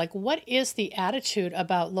ask you, like, what is the attitude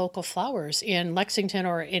about local flowers in Lexington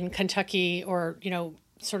or in Kentucky, or,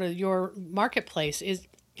 sort of your marketplace?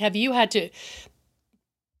 Have you had to,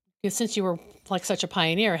 since you were like such a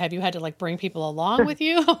pioneer, have you had to like bring people along with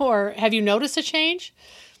you, or have you noticed a change?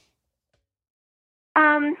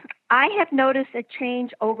 I have noticed a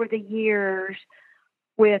change over the years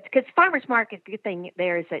because farmers market, the good thing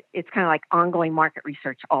there is that it's kind of like ongoing market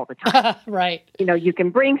research all the time. Right. You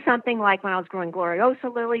can bring something like when I was growing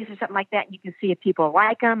Gloriosa lilies or something like that, and you can see if people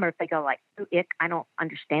like them or if they go like, ick, I don't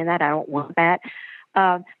understand that. I don't want that.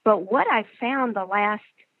 But what I found the last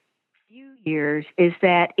few years is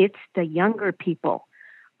that it's the younger people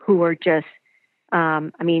who are just,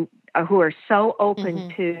 who are so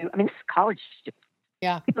open to, this is college students.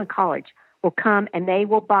 Yeah. People in college will come and they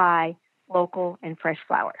will buy local and fresh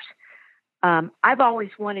flowers. I've always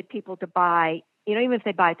wanted people to buy, even if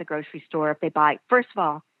they buy at the grocery store, if they buy, first of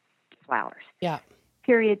all, flowers. Yeah.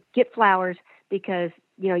 Period. Get flowers because,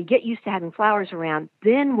 you get used to having flowers around,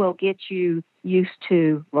 then we'll get you used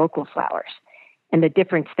to local flowers and the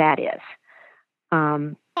difference that is.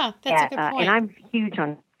 That's a good point. And I'm huge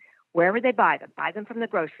on wherever they buy them from the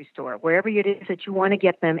grocery store, wherever it is that you want to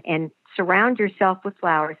get them, and surround yourself with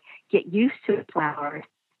flowers, get used to flowers.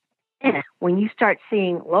 And when you start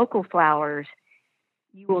seeing local flowers,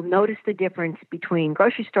 you will notice the difference between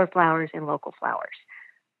grocery store flowers and local flowers.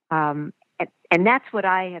 And that's what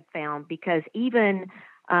I have found, because even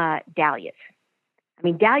dahlias,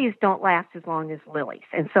 dahlias don't last as long as lilies.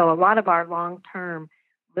 And so a lot of our long-term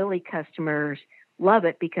lily customers love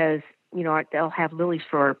it because, they'll have lilies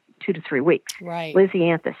for 2 to 3 weeks. Right.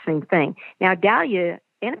 Lisianthus, same thing. Now, dahlia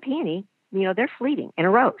and a peony, they're fleeting, and a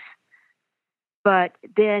rose. But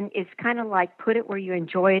then it's kind of like put it where you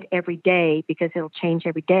enjoy it every day, because it'll change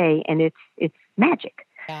every day, and it's magic.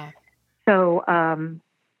 Yeah. So,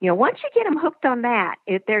 once you get them hooked on that,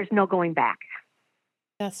 there's no going back.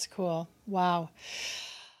 That's cool. Wow.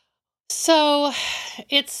 So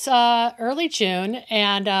it's early June,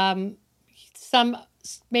 and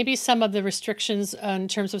maybe some of the restrictions in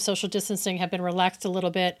terms of social distancing have been relaxed a little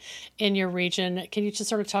bit in your region. Can you just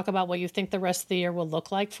sort of talk about what you think the rest of the year will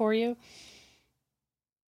look like for you?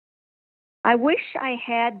 I wish I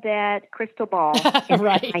had that crystal ball.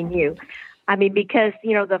 Right. I knew. Because,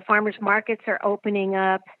 the farmers markets are opening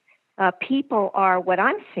up. What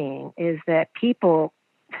I'm seeing is that people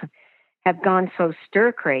have gone so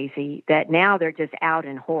stir crazy that now they're just out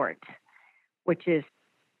in hordes, which is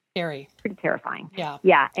scary. Pretty terrifying. Yeah.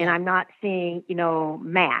 Yeah. And I'm not seeing,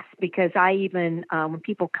 masks, because I even, when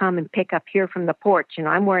people come and pick up here from the porch,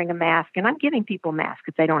 I'm wearing a mask, and I'm giving people masks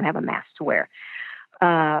if they don't have a mask to wear.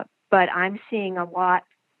 But I'm seeing a lot,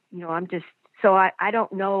 I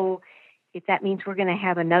don't know if that means we're going to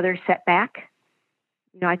have another setback.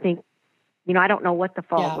 I think, I don't know what the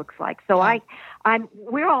fall looks like. So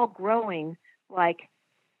we're all growing like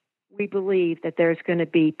we believe that there's going to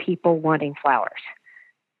be people wanting flowers.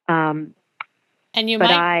 And you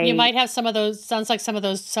might have some of those, sounds like some of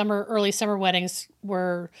those early summer weddings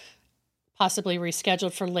were possibly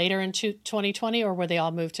rescheduled for later in 2020, or were they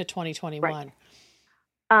all moved to 2021?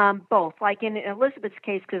 Right. Both. Like in Elizabeth's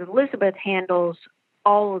case, because Elizabeth handles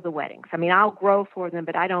all of the weddings. I'll grow for them,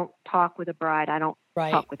 but I don't talk with a bride. I don't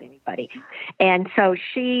talk with anybody. And so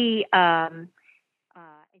she's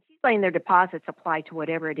letting their deposits apply to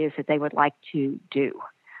whatever it is that they would like to do.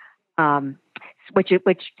 Which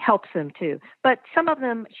helps them too. But some of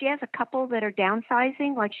them, she has a couple that are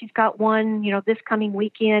downsizing. Like she's got one, this coming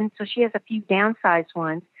weekend. So she has a few downsized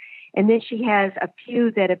ones. And then she has a few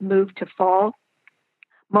that have moved to fall.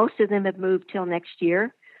 Most of them have moved till next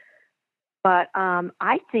year. But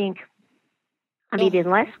I think,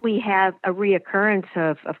 unless we have a reoccurrence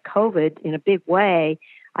of COVID in a big way,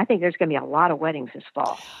 I think there's going to be a lot of weddings this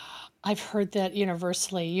fall. I've heard that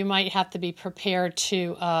universally. You might have to be prepared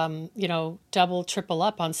to, double, triple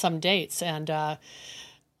up on some dates. And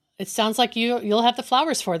it sounds like you'll have the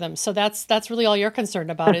flowers for them. So that's really all you're concerned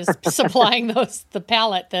about is supplying the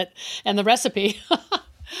palette and the recipe.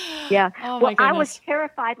 Yeah. Oh, Well, my I was goodness.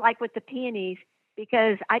 terrified, like with the peonies,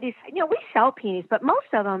 because I just, we sell peonies, but most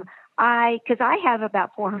of them, because I have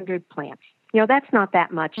about 400 plants. That's not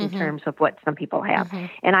that much in Mm-hmm. terms of what some people have. Mm-hmm.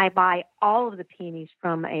 And I buy all of the peonies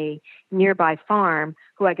from a nearby farm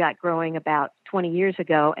who I got growing about 20 years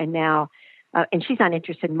ago. And now, and she's not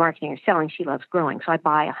interested in marketing or selling. She loves growing. So I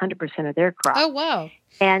buy 100% of their crop. Oh, wow.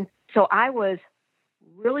 And so I was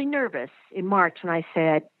really nervous in March when I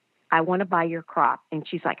said, I want to buy your crop. And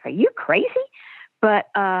she's like, are you crazy? But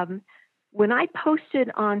when I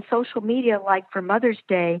posted on social media, like for Mother's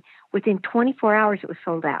Day, within 24 hours, it was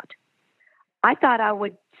sold out. I thought I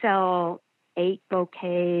would sell 8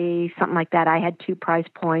 bouquets, something like that. I had 2 price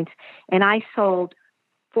points, and I sold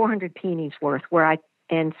 400 peonies worth.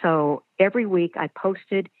 And so every week I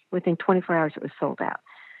posted. Within 24 hours, it was sold out.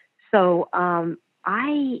 So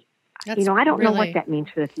I don't know what that means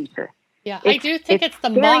for the future. Yeah, I do think it's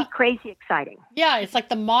the very crazy exciting. Yeah, it's like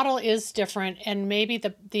the model is different, and maybe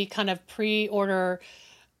the kind of pre-order,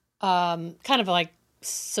 kind of like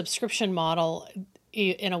subscription model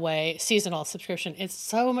in a way, seasonal subscription. It's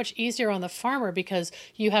so much easier on the farmer because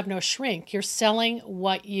you have no shrink. You're selling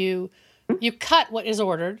what you cut what is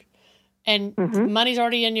ordered, and money's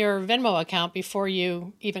already in your Venmo account before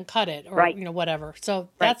you even cut it or whatever. So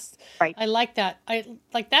that's right. I like that. I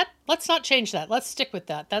like that. Let's not change that. Let's stick with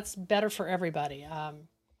that. That's better for everybody.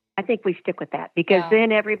 I think we stick with that because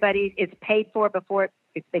then it's paid for before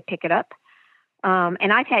they pick it up.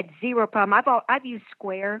 And I've had zero problem. I've used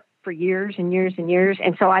Square for years and years and years,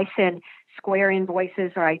 and so I send Square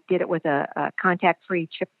invoices, or I did it with a contact-free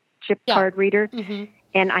chip card reader,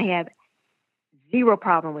 and I have zero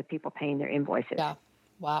problem with people paying their invoices. Yeah,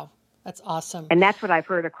 wow, that's awesome. And that's what I've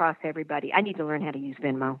heard across everybody. I need to learn how to use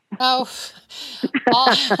Venmo. Oh,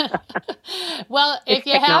 well, if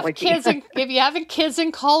you have kids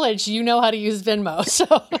in college, you know how to use Venmo. So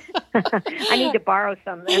I need to borrow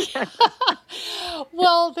some then.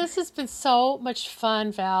 Well, this has been so much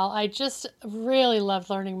fun, Val. I just really love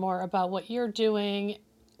learning more about what you're doing,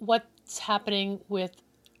 what's happening with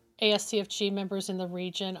ASCFG members in the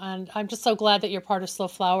region. And I'm just so glad that you're part of Slow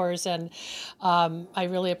Flowers. And I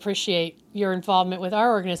really appreciate your involvement with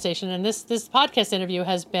our organization. And this podcast interview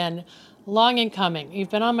has been long in coming.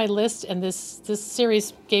 You've been on my list, and this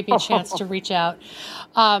series gave me a chance to reach out.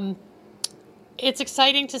 It's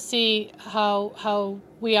exciting to see how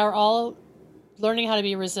we are all learning how to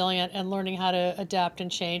be resilient and learning how to adapt and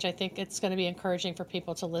change. I think it's going to be encouraging for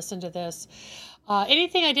people to listen to this.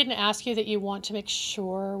 Anything I didn't ask you that you want to make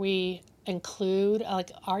sure we include? Like,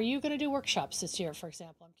 are you going to do workshops this year, for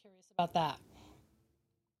example? I'm curious about that.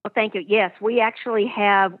 Well, thank you. Yes, we actually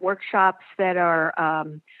have workshops that are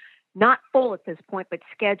not full at this point, but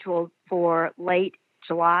scheduled for late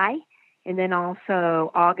July, and then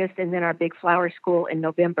also August, and then our big flower school in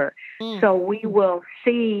November. So we will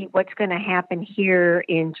see what's going to happen here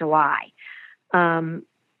in July,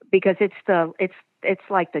 because it's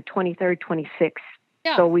like the 23rd, 26th.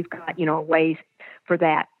 Yeah. So we've got, ways for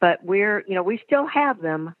that, but we still have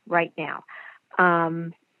them right now.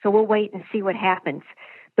 So we'll wait and see what happens.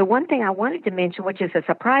 The one thing I wanted to mention, which is a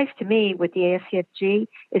surprise to me with the ASCFG,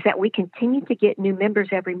 is that we continue to get new members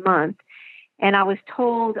every month. And I was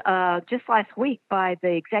told just last week by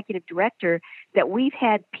the executive director that we've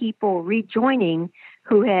had people rejoining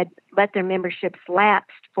who had let their memberships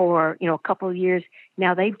lapse for, a couple of years.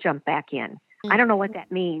 Now they've jumped back in. I don't know what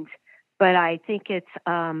that means, but I think it's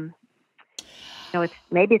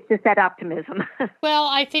maybe it's just that optimism. Well,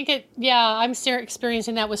 I think I'm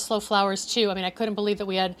experiencing that with Slow Flowers too. I mean, I couldn't believe that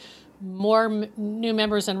we had more new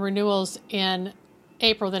members and renewals in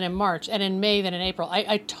April than in March, and in May than in April.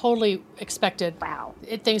 I totally expected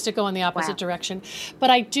things to go in the opposite direction. But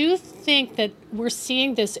I do think that we're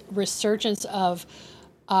seeing this resurgence of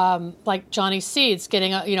like Johnny's Seeds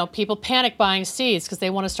getting, people panic buying seeds because they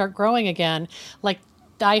want to start growing again. Like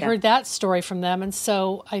I heard that story from them. And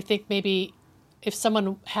so I think maybe if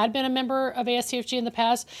someone had been a member of ASCFG in the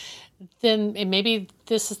past, then maybe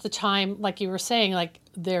this is the time, like you were saying, like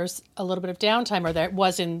there's a little bit of downtime, or there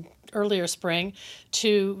was in earlier spring,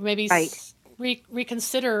 to maybe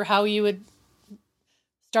reconsider how you would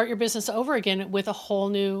start your business over again with a whole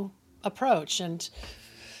new approach. And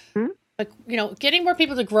getting more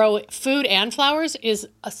people to grow food and flowers is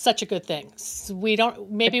such a good thing. So we don't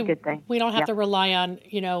have to rely on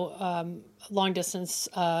long distance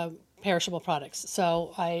perishable products.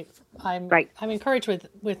 So I'm encouraged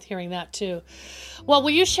with hearing that too. Well,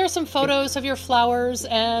 will you share some photos of your flowers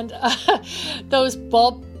and those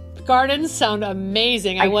bulb gardens sound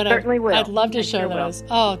amazing. I certainly will. I'd love to show those.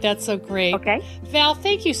 Oh, that's so great. Okay. Val,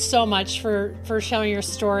 thank you so much for sharing your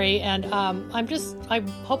story. And I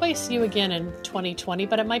hope I see you again in 2020,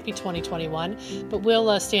 but it might be 2021. But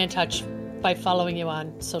we'll stay in touch by following you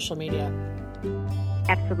on social media.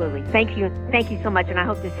 Absolutely. Thank you. Thank you so much. And I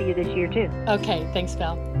hope to see you this year too. Okay. Thanks,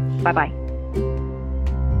 Val. Bye-bye.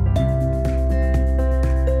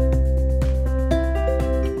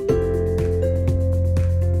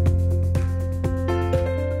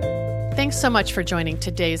 Thanks so much for joining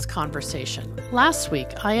today's conversation. Last week,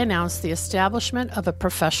 I announced the establishment of a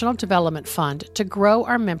professional development fund to grow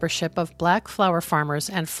our membership of Black flower farmers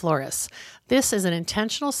and florists. This is an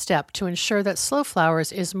intentional step to ensure that Slow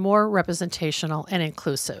Flowers is more representational and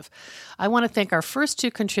inclusive. I want to thank our first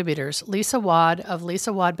two contributors, Lisa Wad of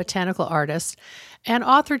Lisa Wad Botanical Artist and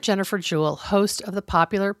author Jennifer Jewell, host of the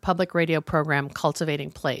popular public radio program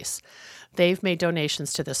Cultivating Place. They've made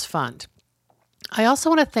donations to this fund. I also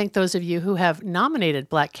want to thank those of you who have nominated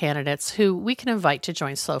Black candidates who we can invite to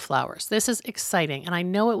join Slow Flowers. This is exciting, and I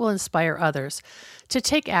know it will inspire others to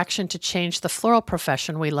take action to change the floral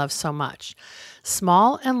profession we love so much.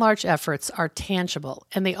 Small and large efforts are tangible,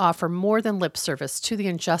 and they offer more than lip service to the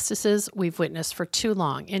injustices we've witnessed for too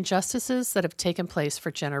long, injustices that have taken place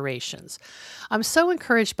for generations. I'm so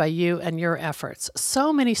encouraged by you and your efforts.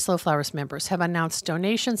 So many Slow Flowers members have announced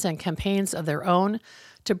donations and campaigns of their own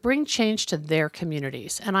to bring change to their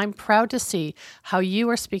communities, and I'm proud to see how you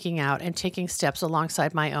are speaking out and taking steps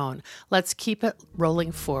alongside my own. Let's keep it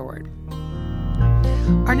rolling forward.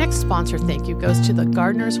 Our next sponsor thank you goes to the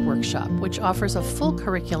Gardener's Workshop, which offers a full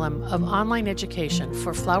curriculum of online education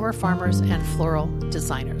for flower farmers and floral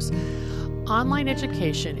designers. Online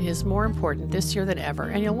education is more important this year than ever,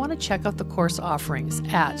 and you'll want to check out the course offerings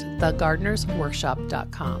at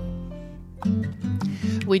thegardenersworkshop.com.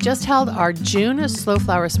 We just held our June Slow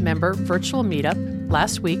Flowers member virtual meetup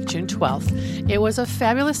last week, June 12th. It was a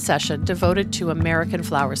fabulous session devoted to American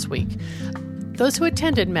Flowers Week. Those who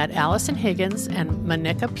attended met Allison Higgins and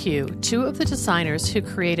Monica Pugh, two of the designers who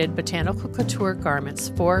created botanical couture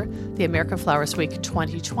garments for the American Flowers Week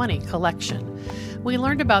 2020 collection. We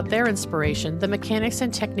learned about their inspiration, the mechanics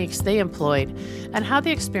and techniques they employed, and how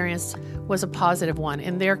the experience was a positive one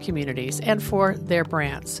in their communities and for their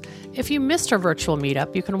brands. If you missed our virtual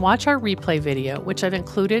meetup, you can watch our replay video, which I've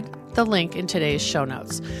included the link in today's show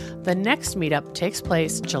notes. The next meetup takes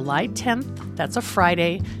place July 10th. That's a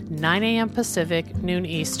Friday, 9 a.m. Pacific, noon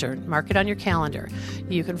Eastern. Mark it on your calendar.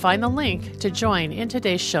 You can find the link to join in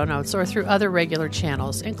today's show notes or through other regular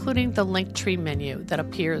channels, including the Linktree menu that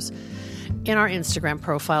appears in our Instagram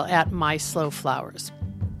profile at MySlowFlowers.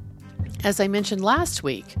 As I mentioned last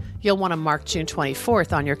week, you'll want to mark June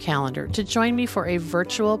 24th on your calendar to join me for a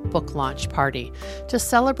virtual book launch party to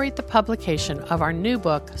celebrate the publication of our new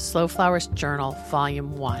book, Slow Flowers Journal,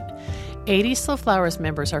 Volume 1. 80 Slow Flowers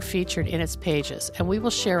members are featured in its pages, and we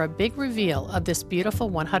will share a big reveal of this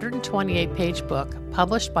beautiful 128-page book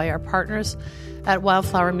published by our partners at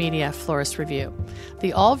Wildflower Media Florist Review.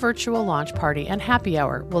 The all-virtual launch party and happy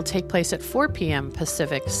hour will take place at 4 p.m.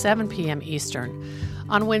 Pacific, 7 p.m. Eastern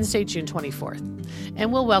on Wednesday, June 24th.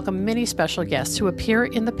 And we'll welcome many special guests who appear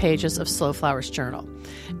in the pages of Slow Flowers Journal.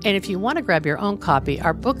 And if you want to grab your own copy,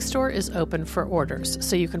 our bookstore is open for orders,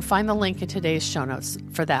 so you can find the link in today's show notes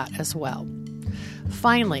for that as well.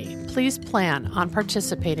 Finally, please plan on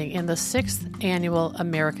participating in the 6th Annual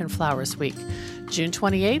American Flowers Week, June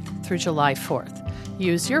 28th through July 4th.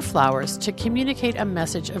 Use your flowers to communicate a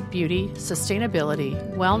message of beauty, sustainability,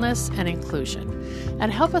 wellness, and inclusion,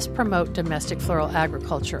 and help us promote domestic floral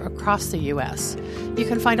agriculture across the U.S. You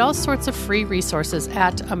can find all sorts of free resources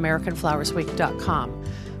at AmericanFlowersWeek.com.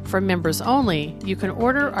 For members only, you can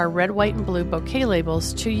order our red, white, and blue bouquet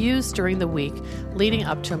labels to use during the week leading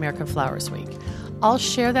up to American Flowers Week. I'll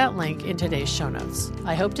share that link in today's show notes.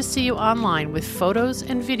 I hope to see you online with photos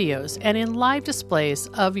and videos and in live displays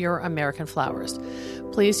of your American flowers.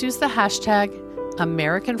 Please use the hashtag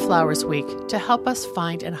American Flowers Week to help us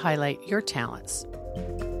find and highlight your talents.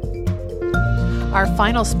 Our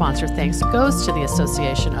final sponsor thanks goes to the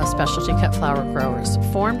Association of Specialty Cut Flower Growers.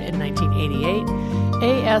 Formed in 1988,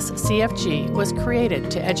 ASCFG was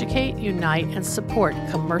created to educate, unite, and support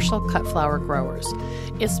commercial cut flower growers.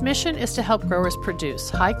 Its mission is to help growers produce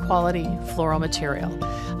high-quality floral material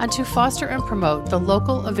and to foster and promote the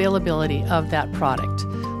local availability of that product.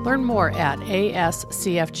 Learn more at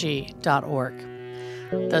ascfg.org.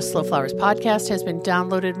 The Slow Flowers podcast has been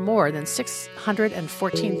downloaded more than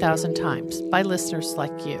 614,000 times by listeners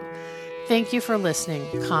like you. Thank you for listening,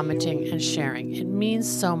 commenting, and sharing. It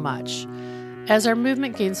means so much. As our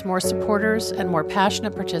movement gains more supporters and more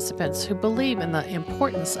passionate participants who believe in the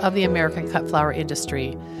importance of the American cut flower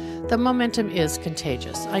industry, the momentum is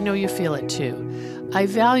contagious. I know you feel it too. I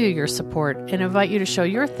value your support and invite you to show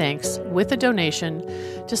your thanks with a donation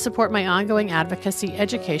to support my ongoing advocacy,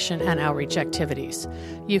 education, and outreach activities.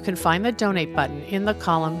 You can find the donate button in the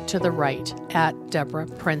column to the right at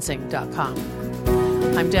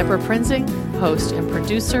DeborahPrinzing.com. I'm Deborah Prinzing, host and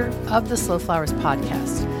producer of the Slow Flowers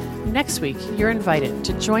podcast. Next week, you're invited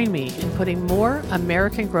to join me in putting more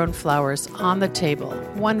American-grown flowers on the table,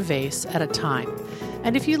 one vase at a time.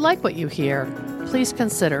 And if you like what you hear, please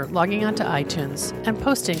consider logging onto iTunes and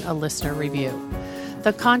posting a listener review.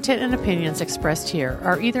 The content and opinions expressed here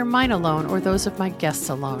are either mine alone or those of my guests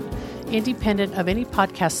alone, independent of any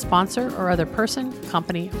podcast sponsor or other person,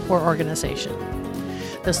 company, or organization.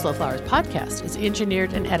 The Slow Flowers podcast is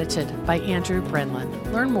engineered and edited by Andrew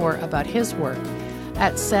Brenlin. Learn more about his work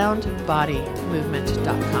at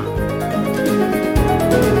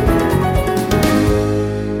soundbodymovement.com.